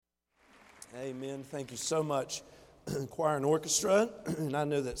Amen. Thank you so much, choir and orchestra. And I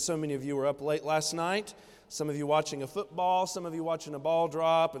know that so many of you were up late last night. Some of you watching a football, some of you watching a ball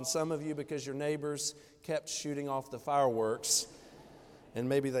drop, and some of you because your neighbors kept shooting off the fireworks. And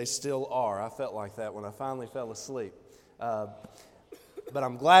maybe they still are. I felt like that when I finally fell asleep. But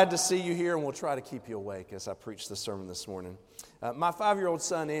I'm glad to see you here, and we'll try to keep you awake as I preach the sermon this morning. My 5-year-old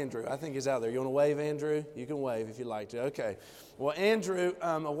son, Andrew, I think he's out there. You want to wave, Andrew? You can wave if you'd like to. Okay. Well, Andrew,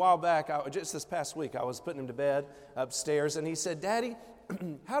 a while back, just this past week, I was putting him to bed upstairs, and he said, "Daddy,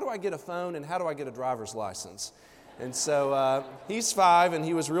 how do I get a phone and how do I get a driver's license?" And so he's 5, and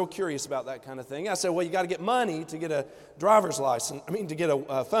he was real curious about that kind of thing. I said, "Well, you got to get money to get a driver's license. To get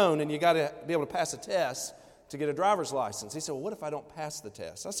a phone, and you got to be able to pass a test to get a driver's license." He said, "Well, what if I don't pass the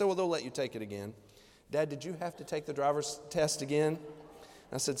test?" I said, "Well, they'll let you take it again." "Dad, did you have to take the driver's test again?"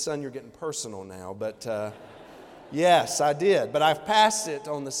 I said, "Son, you're getting personal now." But yes, I did. But I've passed it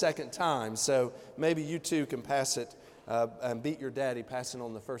on the second time, so maybe you too can pass it and beat your daddy passing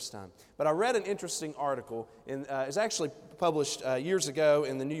on the first time. But I read an interesting article. It's actually published years ago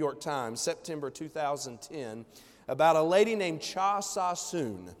in the New York Times, September 2010, about a lady named Cha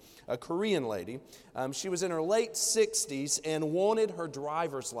Sa-soon, a Korean lady. She was in her late 60s and wanted her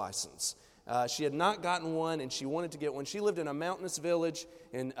driver's license. She had not gotten one, and she wanted to get one. She lived in a mountainous village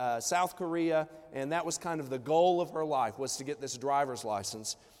in South Korea, and that was kind of the goal of her life, was to get this driver's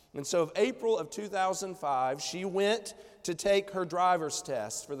license. And so in April of 2005, she went to take her driver's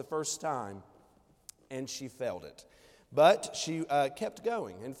test for the first time, and she failed it. But she kept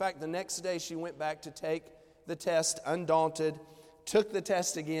going. In fact, the next day she went back to take the test undaunted, took the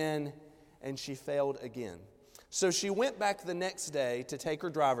test again, and she failed again. So she went back the next day to take her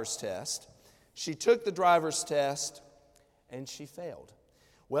driver's test. She took the driver's test, and she failed.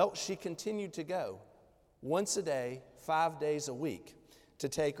 Well, she continued to go once a day, 5 days a week to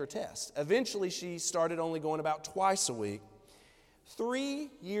take her test. Eventually, she started only going about twice a week.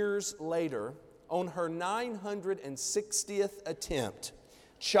 3 years later, on her 960th attempt,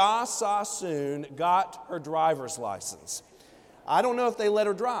 Cha Sa-soon got her driver's license. I don't know if they let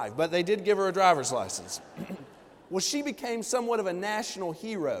her drive, but they did give her a driver's license. Well, she became somewhat of a national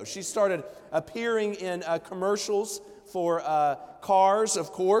hero. She started appearing in commercials for cars,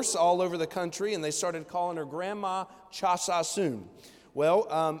 of course, all over the country, and they started calling her Grandma Cha Sa-soon.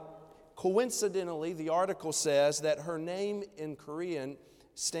 Well, coincidentally, the article says that her name in Korean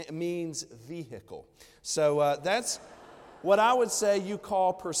means vehicle. So that's what I would say you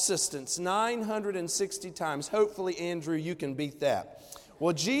call persistence. 960 times. Hopefully, Andrew, you can beat that.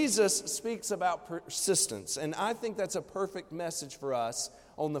 Well, Jesus speaks about persistence, and I think that's a perfect message for us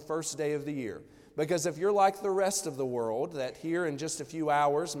on the first day of the year. Because if you're like the rest of the world, that here in just a few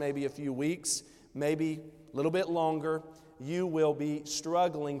hours, maybe a few weeks, maybe a little bit longer, you will be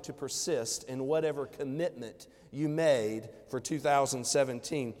struggling to persist in whatever commitment you made for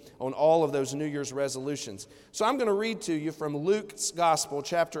 2017 on all of those New Year's resolutions. So I'm going to read to you from Luke's Gospel,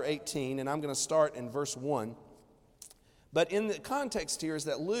 chapter 18, and I'm going to start in verse 1. But in the context here is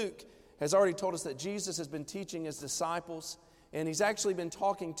that Luke has already told us that Jesus has been teaching his disciples, and he's actually been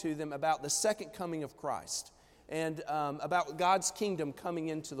talking to them about the second coming of Christ and about God's kingdom coming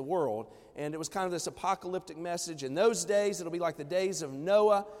into the world. And it was kind of this apocalyptic message. In those days, it'll be like the days of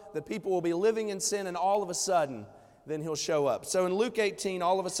Noah. The people will be living in sin, and all of a sudden, then he'll show up. So in Luke 18,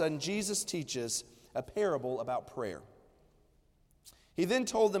 all of a sudden, Jesus teaches a parable about prayer. He then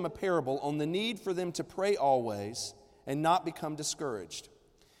told them a parable on the need for them to pray always and not become discouraged.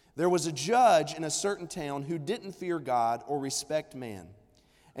 There was a judge in a certain town who didn't fear God or respect man.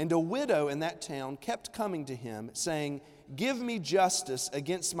 And a widow in that town kept coming to him, saying, "Give me justice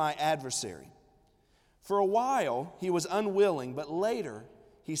against my adversary." For a while he was unwilling, but later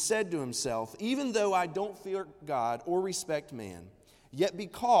he said to himself, "Even though I don't fear God or respect man, yet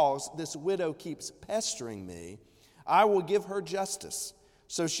because this widow keeps pestering me, I will give her justice,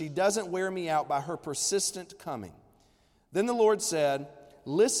 so she doesn't wear me out by her persistent coming." Then the Lord said,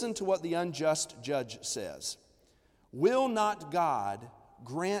 "Listen to what the unjust judge says. Will not God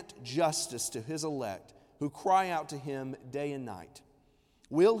grant justice to his elect who cry out to him day and night?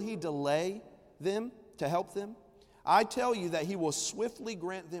 Will he delay them to help them? I tell you that he will swiftly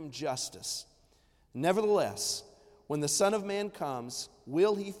grant them justice. Nevertheless, when the Son of Man comes,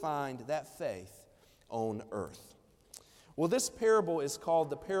 will he find that faith on earth?" Well, this parable is called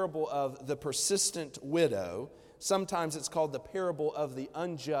the parable of the persistent widow. Sometimes it's called the parable of the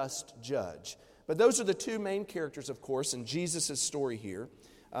unjust judge. But those are the two main characters, of course, in Jesus' story here,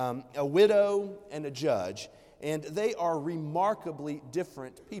 a widow and a judge, and they are remarkably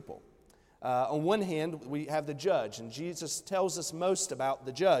different people. On one hand, we have the judge, and Jesus tells us most about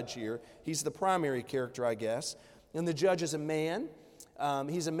the judge here. He's the primary character, I guess. And the judge is a man.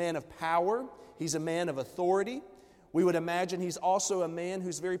 He's a man of power. He's a man of authority. We would imagine he's also a man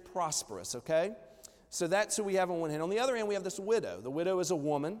who's very prosperous, okay? So that's who we have on one hand. On the other hand, we have this widow. The widow is a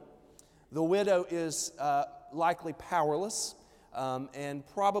woman. The widow is likely powerless and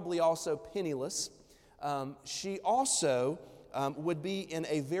probably also penniless. She also would be in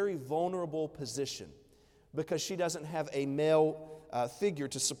a very vulnerable position because she doesn't have a male figure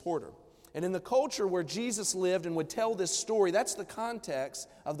to support her. And in the culture where Jesus lived and would tell this story, that's the context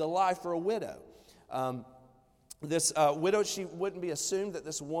of the life for a widow. This widow, she wouldn't be assumed that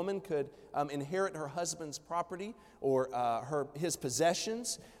this woman could inherit her husband's property or his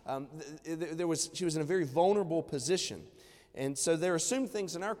possessions. She was in a very vulnerable position. And so they're assumed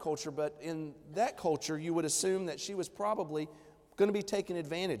things in our culture, but in that culture, you would assume that she was probably going to be taken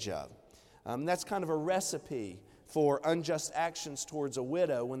advantage of. That's kind of a recipe for unjust actions towards a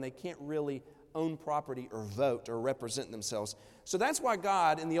widow when they can't really own property or vote or represent themselves. So that's why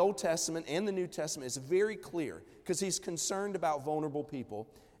God in the Old Testament and the New Testament is very clear, because He's concerned about vulnerable people,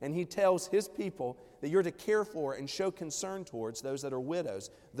 and He tells His people that you're to care for and show concern towards those that are widows,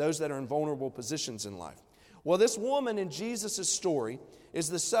 those that are in vulnerable positions in life. Well, this woman in Jesus' story is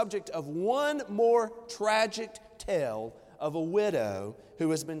the subject of one more tragic tale of a widow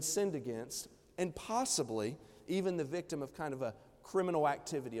who has been sinned against and possibly even the victim of kind of a criminal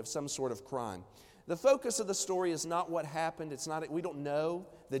activity of some sort of crime. The focus of the story is not what happened. We don't know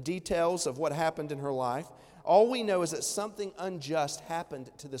the details of what happened in her life. All we know is that something unjust happened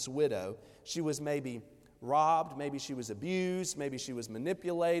to this widow. She was maybe robbed, maybe she was abused, maybe she was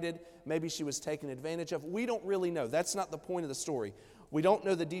manipulated, maybe she was taken advantage of. We don't really know. That's not the point of the story. We don't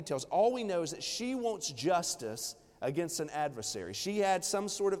know the details. All we know is that she wants justice against an adversary. She had some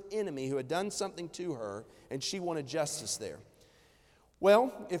sort of enemy who had done something to her, and she wanted justice there.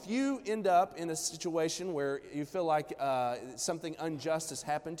 Well, if you end up in a situation where you feel like something unjust has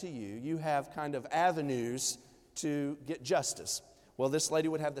happened to you, you have kind of avenues to get justice. Well, this lady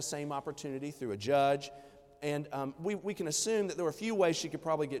would have the same opportunity through a judge, and we can assume that there were a few ways she could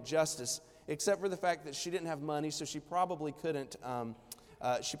probably get justice, except for the fact that she didn't have money, so she probably couldn't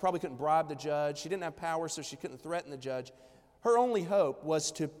bribe the judge. She didn't have power, so she couldn't threaten the judge. Her only hope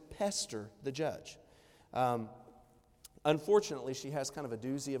was to pester the judge. Unfortunately, she has kind of a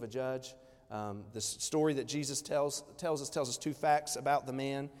doozy of a judge. The story that Jesus tells us two facts about the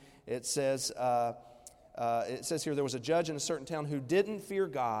man. It says here, there was a judge in a certain town who didn't fear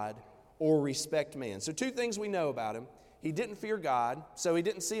God or respect man. So two things we know about him. He didn't fear God, so he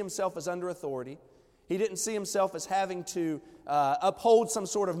didn't see himself as under authority. He didn't see himself as having to uphold some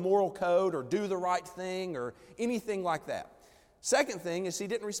sort of moral code or do the right thing or anything like that. Second thing is he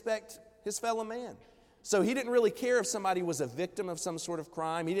didn't respect his fellow man. So he didn't really care if somebody was a victim of some sort of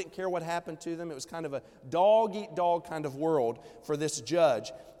crime. He didn't care what happened to them. It was kind of a dog-eat-dog kind of world for this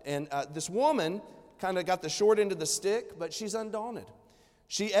judge. And this woman kind of got the short end of the stick, but she's undaunted.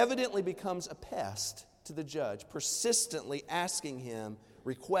 She evidently becomes a pest to the judge, persistently asking him,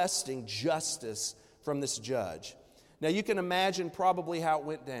 requesting justice from this judge. Now you can imagine probably how it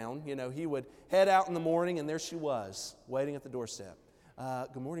went down. You know, he would head out in the morning and there she was, waiting at the doorstep.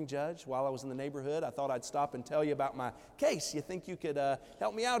 Good morning, Judge. While I was in the neighborhood, I thought I'd stop and tell you about my case. You think you could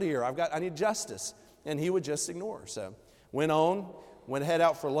help me out here? I need justice. And he would just ignore her. So went head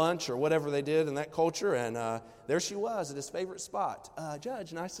out for lunch or whatever they did in that culture, and there she was at his favorite spot.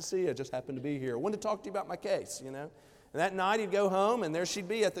 Judge, nice to see you. Just happened to be here. Wanted to talk to you about my case, you know. And that night he'd go home, and there she'd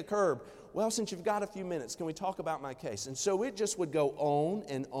be at the curb. Well, since you've got a few minutes, can we talk about my case? And so it just would go on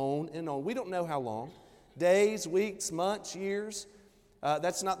and on and on. We don't know how long. Days, weeks, months, years.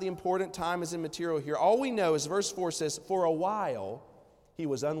 That's not the important. Time is immaterial here. All we know is verse 4 says, for a while he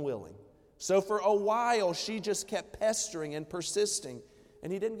was unwilling. So for a while she just kept pestering and persisting,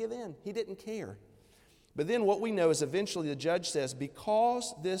 and he didn't give in. He didn't care. But then what we know is eventually the judge says,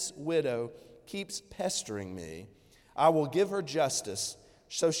 because this widow keeps pestering me, I will give her justice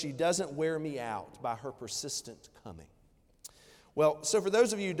so she doesn't wear me out by her persistent coming. Well, so for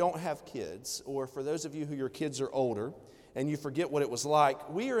those of you who don't have kids, or for those of you who your kids are older, and you forget what it was like,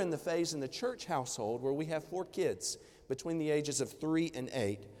 we are in the phase in the church household where we have 4 kids between the ages of 3 and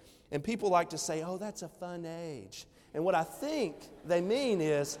 8. And people like to say, oh, that's a fun age. And what I think they mean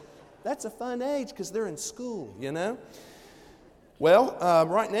is, that's a fun age because they're in school, you know? Well,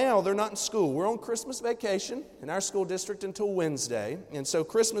 right now they're not in school. We're on Christmas vacation in our school district until Wednesday. And so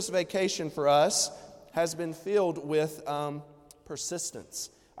Christmas vacation for us has been filled with persistence.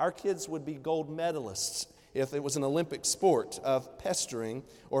 Our kids would be gold medalists if it was an Olympic sport of pestering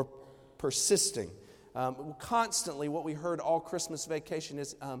or persisting. Constantly, what we heard all Christmas vacation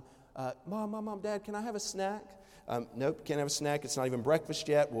is, Mom, Dad, can I have a snack? Nope, can't have a snack. It's not even breakfast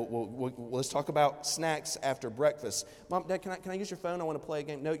yet. Let's talk about snacks after breakfast. Mom, Dad, can I use your phone? I want to play a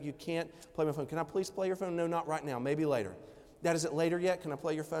game. No, you can't play my phone. Can I please play your phone? No, not right now. Maybe later. Dad, is it later yet? Can I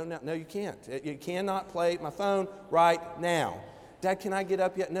play your phone now? No, you can't. You cannot play my phone right now. Dad, can I get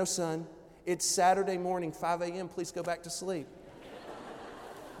up yet? No, son. It's Saturday morning, 5 a.m. Please go back to sleep.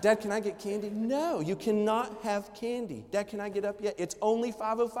 Dad, can I get candy? No, you cannot have candy. Dad, can I get up yet? It's only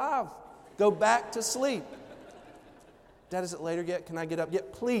 5:05. Go back to sleep. Dad, is it later yet? Can I get up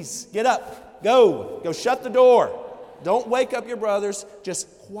yet? Please, get up. Go shut the door. Don't wake up your brothers. Just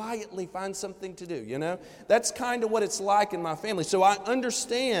quietly find something to do, you know? That's kind of what it's like in my family. So I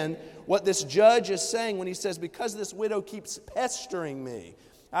understand what this judge is saying when he says, because this widow keeps pestering me.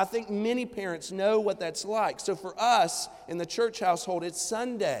 I think many parents know what that's like. So for us in the church household, it's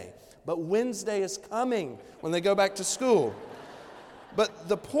Sunday, but Wednesday is coming when they go back to school. But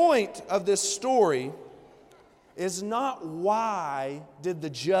the point of this story is not why did the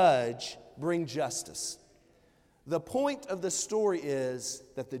judge bring justice. The point of the story is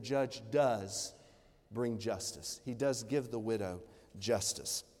that the judge does bring justice. He does give the widow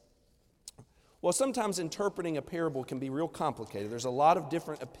justice. Well, sometimes interpreting a parable can be real complicated. There's a lot of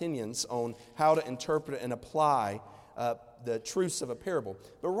different opinions on how to interpret and apply the truths of a parable.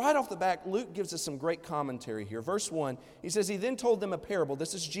 But right off the bat, Luke gives us some great commentary here. Verse 1, he says, he then told them a parable.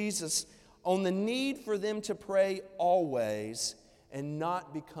 This is Jesus on the need for them to pray always and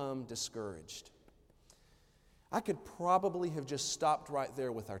not become discouraged. I could probably have just stopped right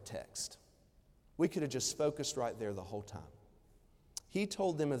there with our text. We could have just focused right there the whole time. He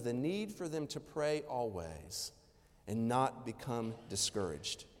told them of the need for them to pray always and not become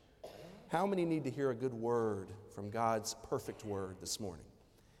discouraged. How many need to hear a good word from God's perfect word this morning?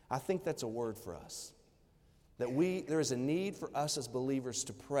 I think that's a word for us. That there is a need for us as believers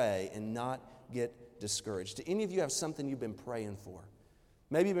to pray and not get discouraged. Do any of you have something you've been praying for?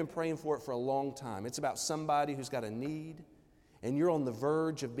 Maybe you've been praying for it for a long time. It's about somebody who's got a need, and you're on the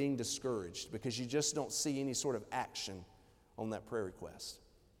verge of being discouraged because you just don't see any sort of action on that prayer request.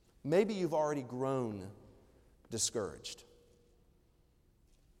 Maybe you've already grown discouraged.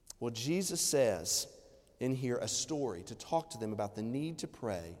 Well, Jesus says in here a story to talk to them about the need to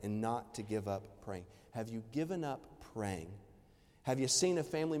pray and not to give up praying. Have you given up praying? Have you seen a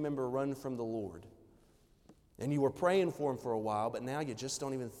family member run from the Lord? And you were praying for them for a while, but now you just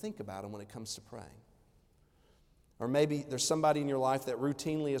don't even think about them when it comes to praying. Or maybe there's somebody in your life that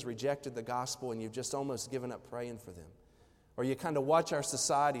routinely has rejected the gospel and you've just almost given up praying for them. Or you kind of watch our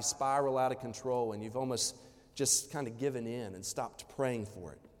society spiral out of control and you've almost just kind of given in and stopped praying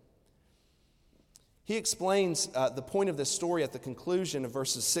for it. He explains the point of this story at the conclusion of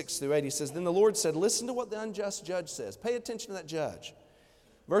verses 6 through 8. He says, then the Lord said, listen to what the unjust judge says. Pay attention to that judge.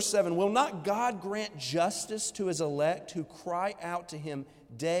 Verse 7, will not God grant justice to his elect who cry out to him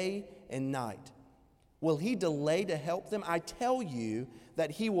day and night? Will he delay to help them? I tell you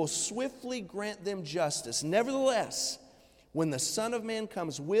that he will swiftly grant them justice. Nevertheless, when the Son of Man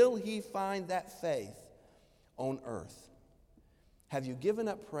comes, will he find that faith on earth? Have you given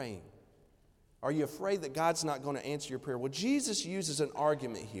up praying? Are you afraid that God's not going to answer your prayer? Well, Jesus uses an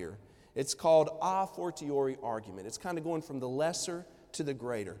argument here. It's called a fortiori argument. It's kind of going from the lesser to the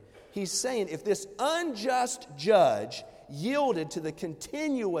greater. He's saying if this unjust judge yielded to the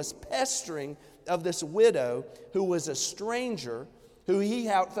continuous pestering of this widow who was a stranger, who he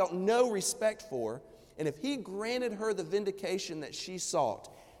felt no respect for, and if he granted her the vindication that she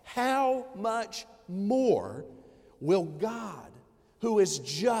sought, how much more will God, who is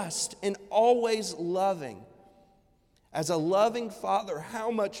just and always loving, as a loving Father,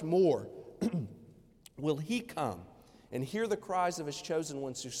 how much more will he come and hear the cries of his chosen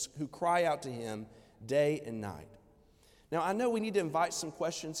ones who cry out to him day and night? Now, I know we need to invite some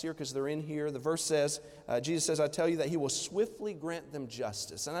questions here because they're in here. The verse says, Jesus says, I tell you that he will swiftly grant them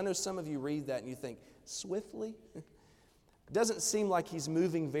justice. And I know some of you read that and you think, swiftly? It doesn't seem like he's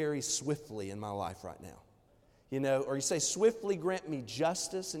moving very swiftly in my life right now. You know, or you say, swiftly grant me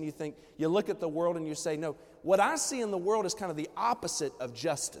justice, and you look at the world and you say, no, what I see in the world is kind of the opposite of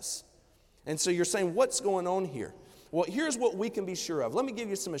justice. And so you're saying, what's going on here? Well, here's what we can be sure of. Let me give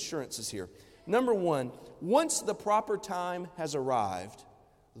you some assurances here. Number one, once the proper time has arrived,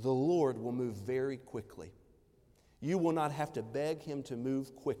 the Lord will move very quickly. You will not have to beg him to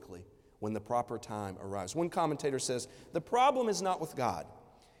move quickly when the proper time arrives. One commentator says, the problem is not with God.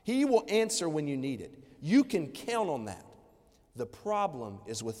 He will answer when you need it. You can count on that. The problem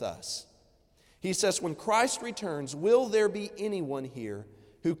is with us. He says, when Christ returns, will there be anyone here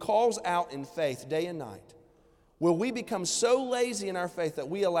who calls out in faith day and night, will we become so lazy in our faith that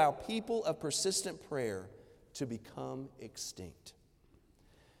we allow people of persistent prayer to become extinct?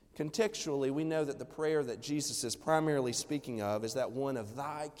 Contextually, we know that the prayer that Jesus is primarily speaking of is that one of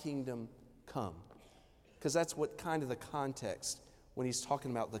thy kingdom come. Because that's what kind of the context when he's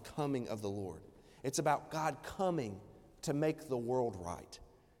talking about the coming of the Lord. It's about God coming to make the world right.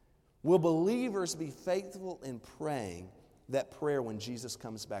 Will believers be faithful in praying that prayer when Jesus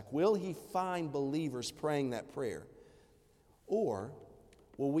comes back? Will he find believers praying that prayer? Or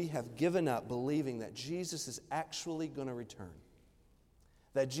will we have given up believing that Jesus is actually going to return?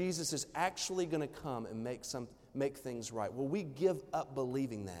 That Jesus is actually going to come and make things right? Will we give up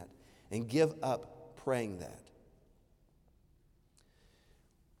believing that and give up praying that?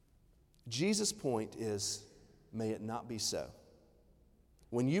 Jesus' point is, may it not be so.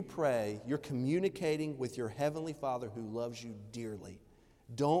 When you pray, you're communicating with your Heavenly Father who loves you dearly.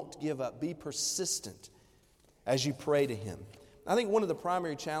 Don't give up. Be persistent as you pray to Him. I think one of the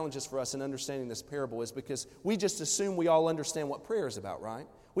primary challenges for us in understanding this parable is because we just assume we all understand what prayer is about, right?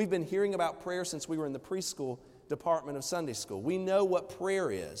 We've been hearing about prayer since we were in the preschool department of Sunday school. We know what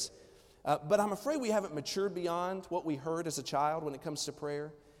prayer is. But I'm afraid we haven't matured beyond what we heard as a child when it comes to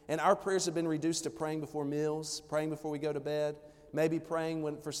prayer. And our prayers have been reduced to praying before meals, praying before we go to bed, maybe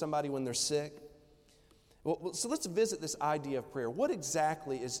praying for somebody when they're sick. Well, so let's visit this idea of prayer. What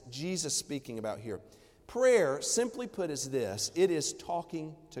exactly is Jesus speaking about here? Prayer, simply put, is this. It is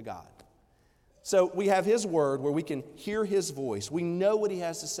talking to God. So we have His Word where we can hear His voice. We know what He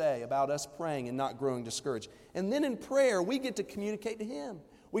has to say about us praying and not growing discouraged. And then in prayer, we get to communicate to Him.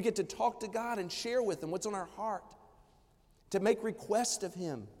 We get to talk to God and share with Him what's on our heart, to make requests of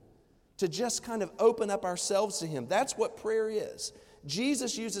Him, to just kind of open up ourselves to Him. That's what prayer is.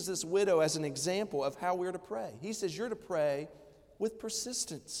 Jesus uses this widow as an example of how we're to pray. He says you're to pray with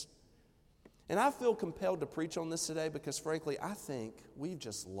persistence. And I feel compelled to preach on this today because, frankly, I think we've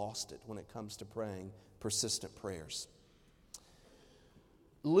just lost it when it comes to praying persistent prayers.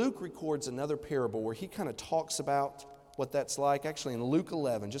 Luke records another parable where he kind of talks about what that's like. Actually, in Luke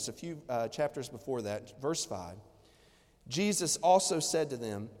 11, just a few chapters before that, verse 5, Jesus also said to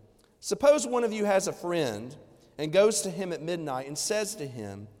them, suppose one of you has a friend and goes to him at midnight and says to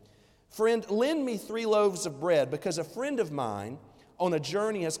him, friend, lend me 3 loaves of bread because a friend of mine on a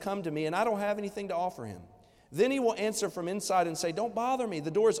journey has come to me and I don't have anything to offer him. Then he will answer from inside and say, don't bother me.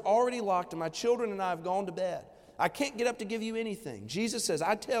 The door is already locked and my children and I have gone to bed. I can't get up to give you anything. Jesus says,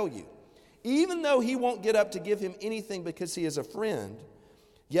 I tell you, even though he won't get up to give him anything because he is a friend,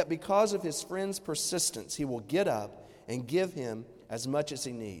 yet because of his friend's persistence, he will get up and give him as much as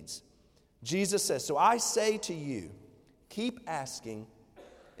he needs. Jesus says, so I say to you, keep asking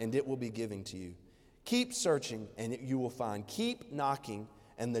and it will be given to you. Keep searching and you will find. Keep knocking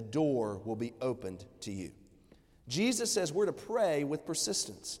and the door will be opened to you. Jesus says we're to pray with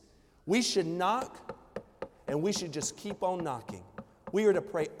persistence. We should knock and we should just keep on knocking. We are to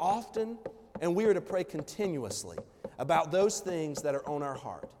pray often and we are to pray continuously about those things that are on our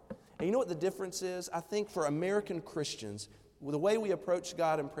heart. And you know what the difference is? I think for American Christians, the way we approach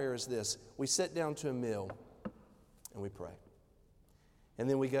God in prayer is this. We sit down to a meal and we pray. And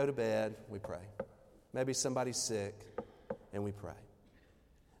then we go to bed, we pray. Maybe somebody's sick and we pray.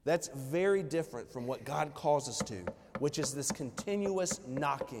 That's very different from what God calls us to, which is this continuous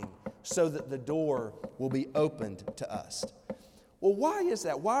knocking so that the door will be opened to us. Well, why is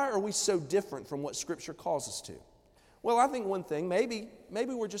that? Why are we so different from what Scripture calls us to? Well, I think one thing, maybe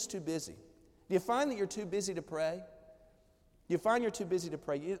we're just too busy. Do you find that you're too busy to pray? Do you find you're too busy to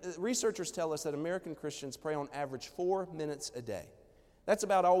pray? Researchers tell us that American Christians pray on average 4 minutes a day. That's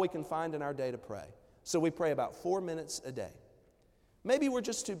about all we can find in our day to pray. So we pray about 4 minutes a day. Maybe we're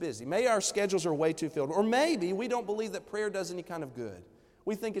just too busy. Maybe our schedules are way too filled. Or maybe we don't believe that prayer does any kind of good.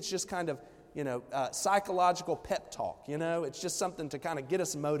 We think it's just kind of, psychological pep talk. It's just something to kind of get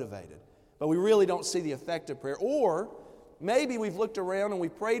us motivated. But we really don't see the effect of prayer. Or maybe we've looked around and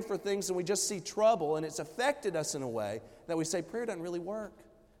we've prayed for things and we just see trouble and it's affected us in a way that we say prayer doesn't really work.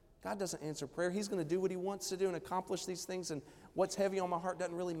 God doesn't answer prayer. He's going to do what He wants to do and accomplish these things, and what's heavy on my heart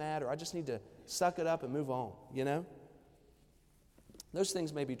doesn't really matter. I just need to suck it up and move on, Those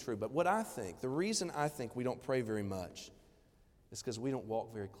things may be true, but the reason I think we don't pray very much is because we don't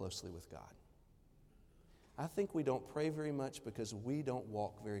walk very closely with God. I think we don't pray very much because we don't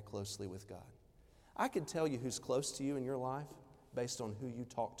walk very closely with God. I can tell you who's close to you in your life based on who you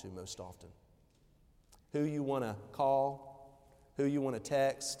talk to most often. Who you want to call, who you want to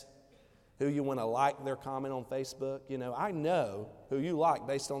text, who you want to like their comment on Facebook. I know who you like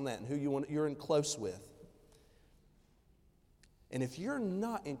based on that and who you're in close with. And if you're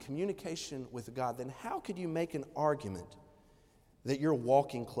not in communication with God, then how could you make an argument that you're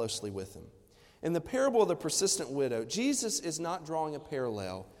walking closely with Him? In the parable of the persistent widow, Jesus is not drawing a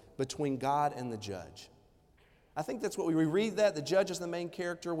parallel between God and the judge. I think that's what we read that. The judge is the main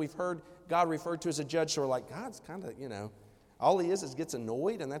character. We've heard God referred to as a judge, so we're like, God's kind of, all He is gets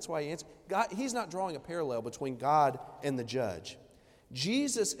annoyed, and that's why He answers. God, He's not drawing a parallel between God and the judge.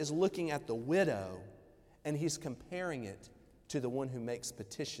 Jesus is looking at the widow, and He's comparing it to the one who makes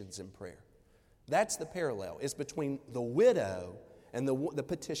petitions in prayer. That's the parallel. It's between the widow and the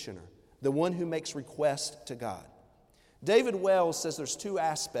petitioner, the one who makes request to God. David Wells says there's two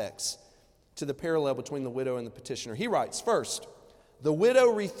aspects to the parallel between the widow and the petitioner. He writes, first, the widow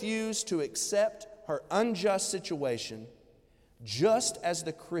refused to accept her unjust situation, just as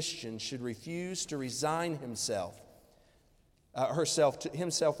the Christian should refuse to resign herself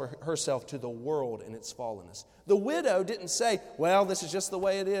or herself to the world and its fallenness. The widow didn't say, well, this is just the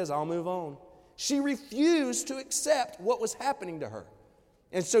way it is, I'll move on. She refused to accept what was happening to her.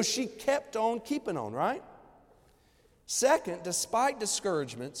 And so she kept on keeping on, right? Second, despite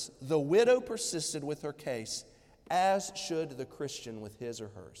discouragements, the widow persisted with her case, as should the Christian with his or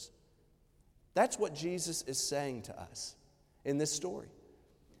hers. That's what Jesus is saying to us in this story.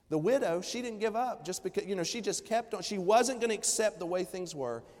 The widow, she didn't give up just because, she just kept on. She wasn't going to accept the way things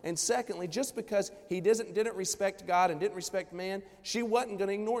were. And secondly, just because he didn't respect God and didn't respect man, she wasn't going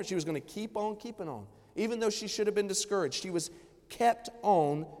to ignore it. She was going to keep on keeping on. Even though she should have been discouraged, she was kept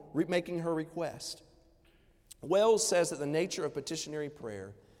on making her request. Wells says that the nature of petitionary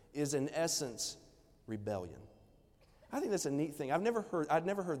prayer is in essence rebellion. I think that's a neat thing. I'd never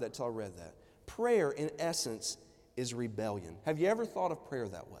heard that till I read that. Prayer in essence is rebellion. Have you ever thought of prayer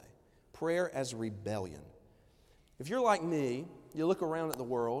that way? Prayer as rebellion. If you're like me, you look around at the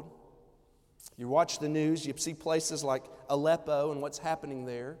world, you watch the news, you see places like Aleppo and what's happening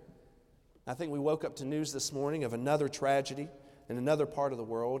there. I think we woke up to news this morning of another tragedy in another part of the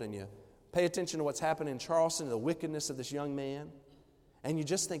world, and you pay attention to what's happening in Charleston, the wickedness of this young man, and you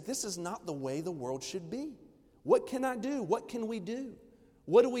just think, this is not the way the world should be. What can I do? What can we do?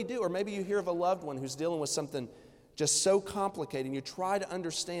 What do we do? Or maybe you hear of a loved one who's dealing with something just so complicated, and you try to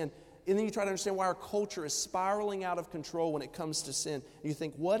understand, and then you try to understand why our culture is spiraling out of control when it comes to sin. And you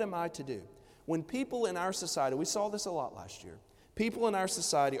think, what am I to do? When people in our society, we saw this a lot last year, people in our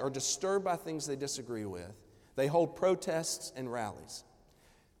society are disturbed by things they disagree with. They hold protests and rallies.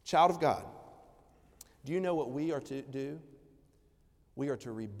 Child of God, do you know what we are to do? We are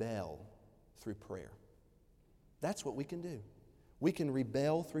to rebel through prayer. That's what we can do. We can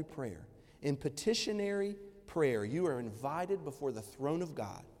rebel through prayer. In petitionary prayer, you are invited before the throne of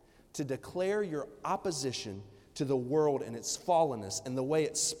God to declare your opposition to the world and its fallenness and the way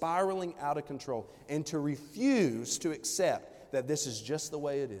it's spiraling out of control, and to refuse to accept that this is just the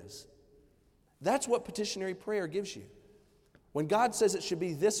way it is. That's what petitionary prayer gives you. When God says it should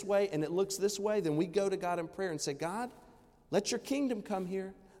be this way and it looks this way, then we go to God in prayer and say, God, let your kingdom come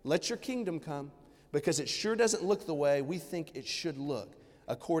here. Let your kingdom come, because it sure doesn't look the way we think it should look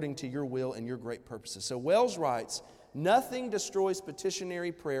according to your will and your great purposes. So Wells writes, nothing destroys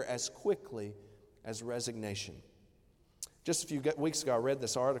petitionary prayer as quickly as resignation. Just a few weeks ago, I read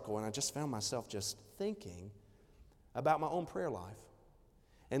this article, and I just found myself just thinking about my own prayer life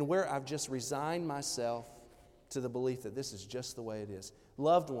and where I've just resigned myself to the belief that this is just the way it is.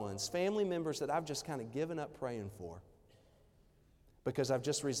 Loved ones, family members that I've just kind of given up praying for because I've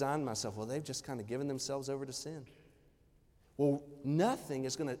just resigned myself. Well, they've just kind of given themselves over to sin. Well, nothing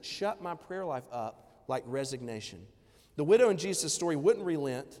is going to shut my prayer life up like resignation. The widow in Jesus' story wouldn't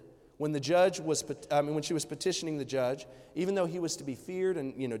relent when when she was petitioning the judge, even though he was to be feared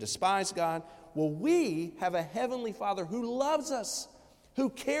and despised God. Well, we have a heavenly Father who loves us, who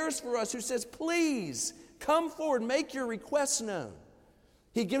cares for us, who says, please come forward, make your requests known.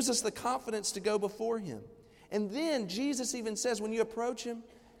 He gives us the confidence to go before Him. And then Jesus even says, when you approach Him,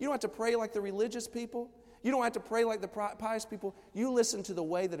 you don't have to pray like the religious people. You don't have to pray like the pious people. You listen to the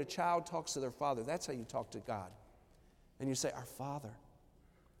way that a child talks to their father. That's how you talk to God. And you say, our Father,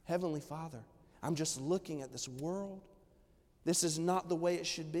 Heavenly Father, I'm just looking at this world. This is not the way it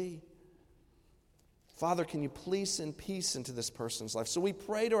should be. Father, can you please send peace into this person's life? So we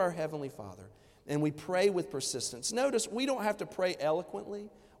pray to our Heavenly Father, and we pray with persistence. Notice, we don't have to pray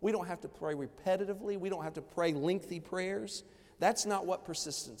eloquently. We don't have to pray repetitively. We don't have to pray lengthy prayers. That's not what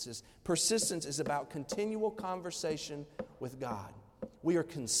persistence is. Persistence is about continual conversation with God. We are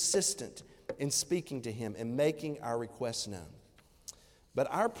consistent in speaking to Him and making our requests known. But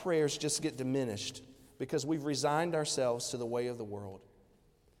our prayers just get diminished because we've resigned ourselves to the way of the world,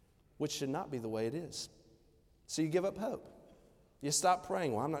 which should not be the way it is. So you give up hope. You stop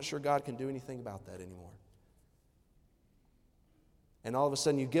praying. Well, I'm not sure God can do anything about that anymore. And all of a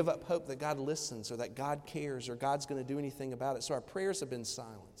sudden you give up hope that God listens or that God cares or God's going to do anything about it. So our prayers have been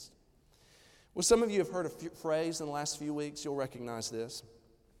silenced. Well, some of you have heard a phrase in the last few weeks. You'll recognize this.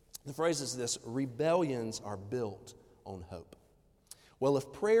 The phrase is this: rebellions are built on hope. Well,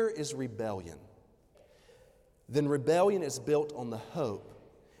 if prayer is rebellion, then rebellion is built on the hope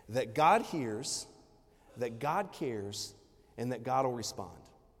that God hears, that God cares, and that God will respond.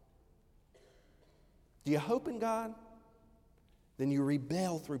 Do you hope in God? Then you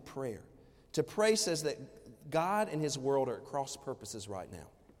rebel through prayer. To pray says that God and His world are at cross purposes right now.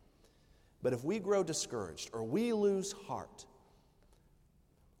 But if we grow discouraged, or we lose heart,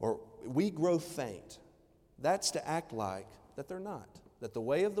 or we grow faint, that's to act like that they're not, that the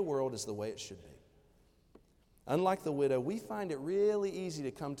way of the world is the way it should be. Unlike the widow, we find it really easy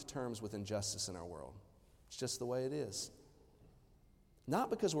to come to terms with injustice in our world. It's just the way it is. Not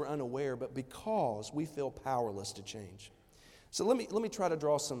because we're unaware, but because we feel powerless to change. So let me try to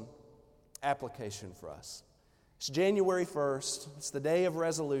draw some application for us. It's January 1st. It's the day of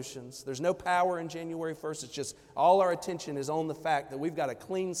resolutions. There's no power in January 1st. It's just all our attention is on the fact that we've got a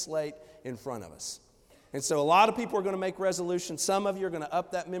clean slate in front of us. And so a lot of people are going to make resolutions. Some of you are going to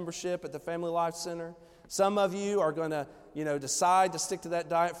up that membership at the Family Life Center. Some of you are going to, decide to stick to that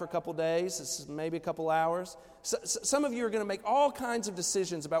diet for a couple days. It's maybe a couple hours. Some of you are going to make all kinds of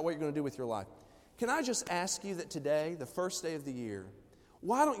decisions about what you're going to do with your life. Can I just ask you that today, the first day of the year,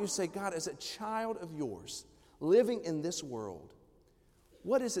 why don't you say, God, as a child of yours, living in this world,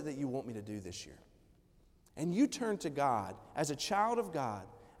 what is it that you want me to do this year? And you turn to God as a child of God,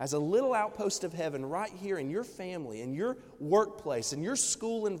 as a little outpost of heaven right here in your family, in your workplace, in your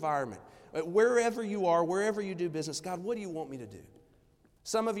school environment, wherever you are, wherever you do business. God, what do you want me to do?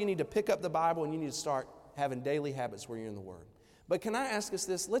 Some of you need to pick up the Bible and you need to start having daily habits where you're in the Word. But can I ask us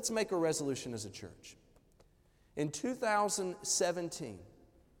this? Let's make a resolution as a church. In 2017,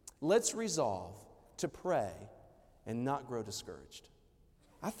 let's resolve to pray and not grow discouraged.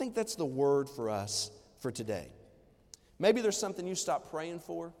 I think that's the word for us for today. Maybe there's something you stop praying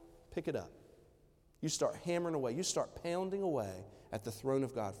for, pick it up. You start hammering away. You start pounding away at the throne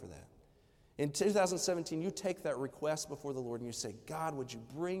of God for that. In 2017, you take that request before the Lord and you say, God, would you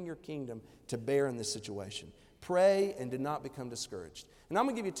bring your kingdom to bear in this situation? Pray and do not become discouraged. And I'm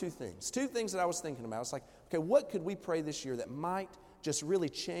going to give you two things that I was thinking about. It's like, okay, what could we pray this year that might just really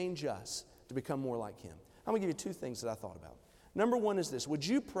change us to become more like Him? I'm going to give you two things that I thought about. Number one is this: would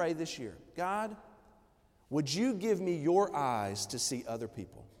you pray this year, God, would you give me your eyes to see other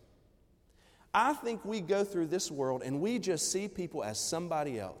people? I think we go through this world and we just see people as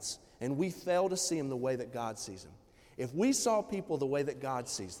somebody else, and we fail to see them the way that God sees them. If we saw people the way that God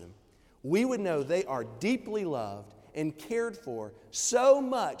sees them, we would know they are deeply loved and cared for so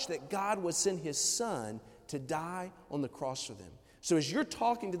much that God would send His Son to die on the cross for them. So as you're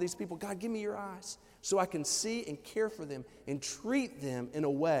talking to these people, God, give me your eyes so I can see and care for them and treat them in a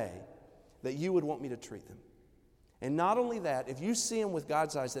way that you would want me to treat them. And not only that, if you see them with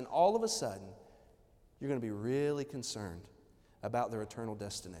God's eyes, then all of a sudden, you're going to be really concerned about their eternal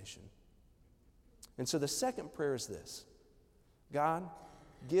destination. And so the second prayer is this: God,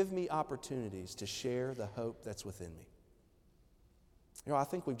 give me opportunities to share the hope that's within me. I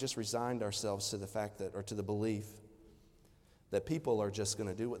think we've just resigned ourselves to the fact that, or to the belief that people are just going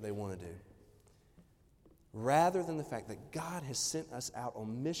to do what they want to do, rather than the fact that God has sent us out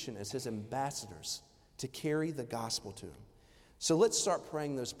on mission as His ambassadors to carry the gospel to Him. So let's start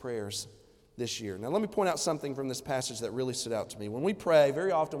praying those prayers this year. Now, let me point out something from this passage that really stood out to me. When we pray,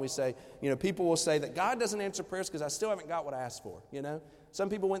 very often we say, people will say that God doesn't answer prayers because I still haven't got what I asked for, Some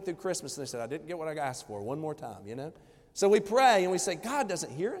people went through Christmas and they said, I didn't get what I asked for one more time, So we pray and we say, God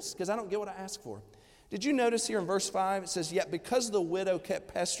doesn't hear us because I don't get what I asked for. Did you notice here in verse 5, it says, yet because the widow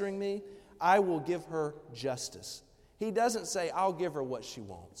kept pestering me, I will give her justice. He doesn't say, I'll give her what she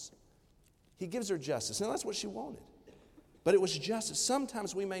wants. He gives her justice. Now, that's what she wanted. But it was justice.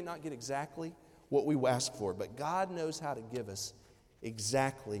 Sometimes we may not get exactly what we ask for, but God knows how to give us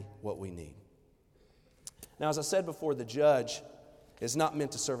exactly what we need. Now, as I said before, the judge is not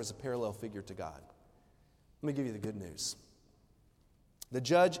meant to serve as a parallel figure to God. Let me give you the good news. The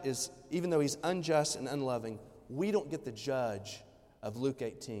judge is, even though he's unjust and unloving, we don't get the judge of Luke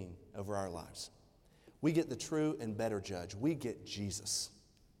 18 over our lives. We get the true and better judge. We get Jesus.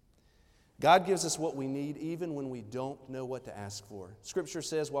 God gives us what we need even when we don't know what to ask for. Scripture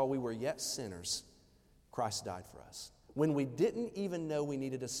says, while we were yet sinners, Christ died for us. When we didn't even know we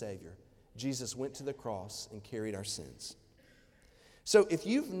needed a Savior, Jesus went to the cross and carried our sins. So if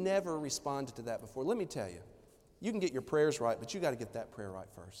you've never responded to that before, let me tell you, You can get your prayers right, but you got to get that prayer right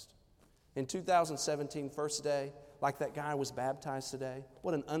first. In 2017, first day, like that guy was baptized today,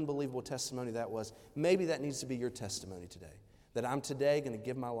 what an unbelievable testimony that was. Maybe that needs to be your testimony today, that I'm today going to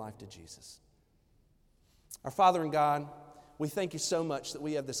give my life to Jesus. Our Father in God, we thank you so much that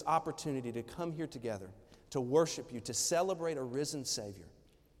we have this opportunity to come here together, to worship you, to celebrate a risen Savior.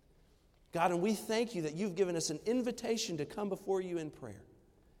 God, and we thank you that you've given us an invitation to come before you in prayer.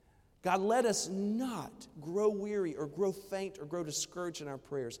 God, let us not grow weary or grow faint or grow discouraged in our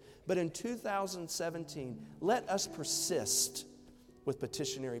prayers. But in 2017, let us persist with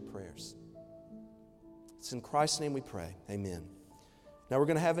petitionary prayers. It's in Christ's name we pray. Amen. Now we're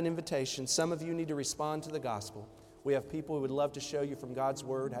going to have an invitation. Some of you need to respond to the gospel. We have people who would love to show you from God's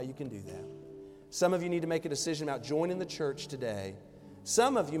Word how you can do that. Some of you need to make a decision about joining the church today.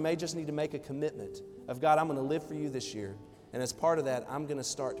 Some of you may just need to make a commitment of, God, I'm going to live for you this year. And as part of that, I'm going to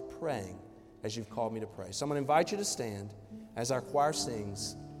start praying as you've called me to pray. So I'm going to invite you to stand. As our choir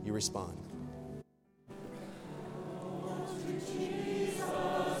sings, you respond.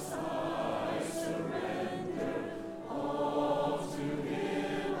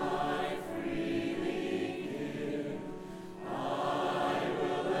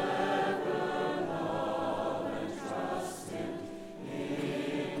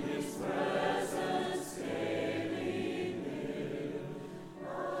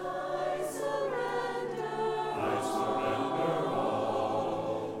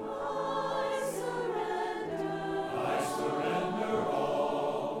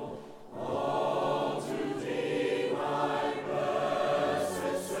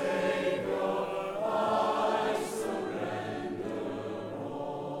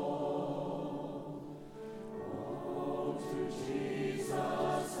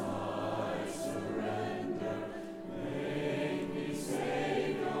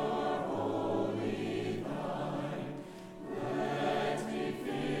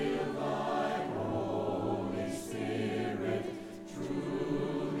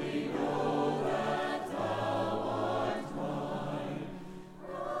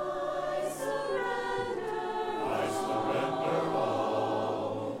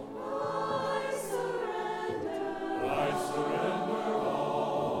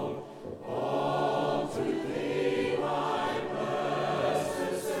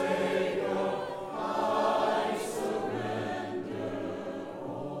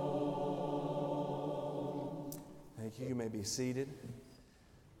 You may be seated.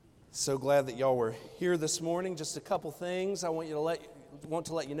 So glad that y'all were here this morning. Just a couple things I want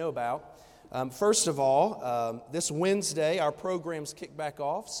to let you know about. First of all, this Wednesday our programs kick back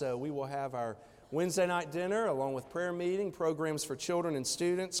off, so we will have our Wednesday night dinner along with prayer meeting, programs for children and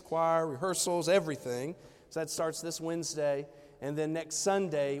students, choir, rehearsals, everything. So that starts this Wednesday. And then next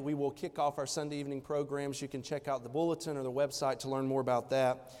Sunday, we will kick off our Sunday evening programs. You can check out the bulletin or the website to learn more about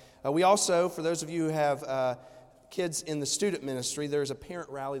that. We also, for those of you who have kids in the student ministry, there's a parent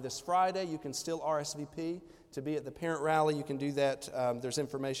rally this Friday. You can still RSVP to be at the parent rally. You can do that. There's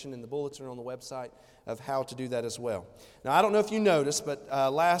information in the bulletin or on the website of how to do that as well. Now, I don't know if you noticed, but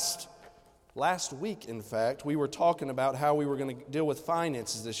last week, in fact, we were talking about how we were going to deal with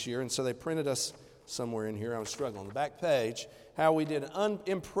finances this year, and so they printed us somewhere in here. I was struggling. On the back page, how we did an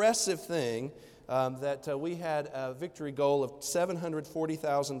impressive thing that we had a victory goal of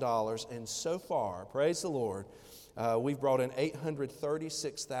 $740,000, and so far, praise the Lord, we've brought in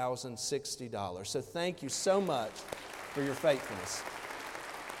 $836,060. So thank you so much for your faithfulness.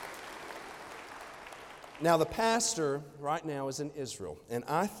 Now, the pastor right now is in Israel, and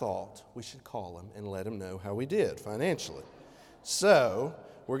I thought we should call him and let him know how we did financially. So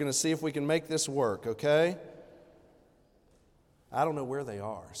we're going to see if we can make this work, okay? I don't know where they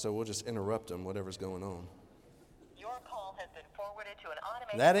are, so we'll just interrupt them, whatever's going on. Your call has been forwarded to an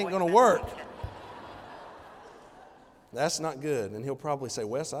automated That ain't going to work. That's not good. And he'll probably say,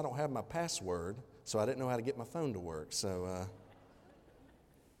 Wes, I don't have my password, so I didn't know how to get my phone to work. So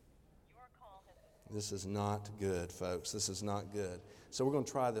this is not good, folks. This is not good. So we're going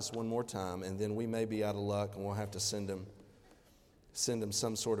to try this one more time, and then we may be out of luck, and we'll have to send him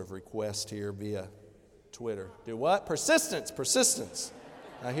some sort of request here via Twitter. Do what? Persistence.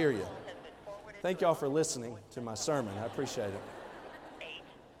 I hear you. Thank y'all for listening to my sermon. I appreciate it.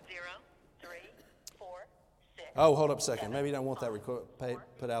 80346. Oh, hold up a second. Maybe you don't want that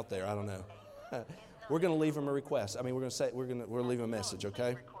put out there. I don't know. We're going to leave him a request. I mean, we'll leave him a message,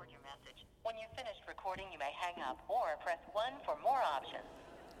 okay? Record your message. When you've finished recording, you may hang up or press 1 for more options.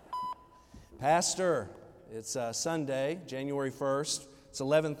 Pastor, it's Sunday, January 1st. It's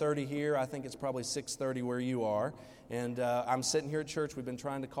 11:30 here. I think it's probably 6:30 where you are. And I'm sitting here at church. We've been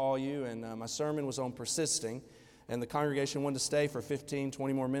trying to call you, and my sermon was on persisting. and the congregation wanted to stay for 15,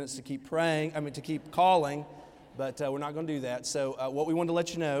 20 more minutes to keep to keep calling, but we're not going to do that. So what we wanted to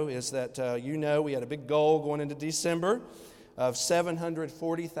let you know is that we had a big goal going into December of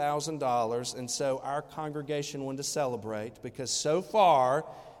 $740,000, and so our congregation wanted to celebrate because so far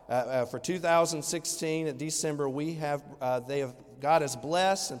for 2016 in December God has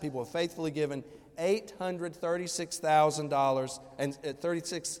blessed and people have faithfully given $836,000 and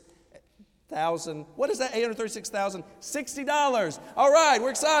 $36,000. What is that? $836,000? $60. All right,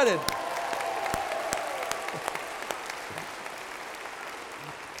 we're excited.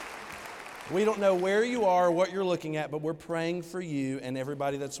 We don't know where you are or what you're looking at, but we're praying for you and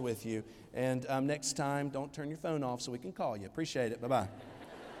everybody that's with you. And next time, don't turn your phone off so we can call you. Appreciate it. Bye-bye.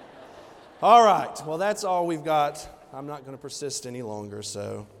 All right. Well, that's all we've got. I'm not going to persist any longer,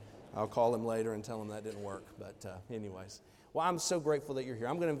 so I'll call him later and tell him that didn't work. But anyways, well, I'm so grateful that you're here.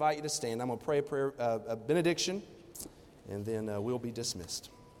 I'm going to invite you to stand. I'm going to pray a benediction, and then we'll be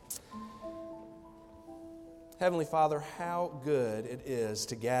dismissed. Heavenly Father, how good it is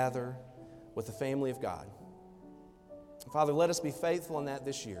to gather with the family of God. Father, let us be faithful in that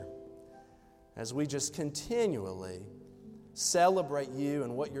this year as we just continually celebrate you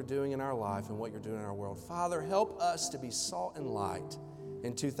and what you're doing in our life and what you're doing in our world. Father, help us to be salt and light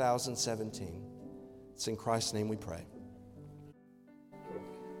in 2017. It's in Christ's name we pray.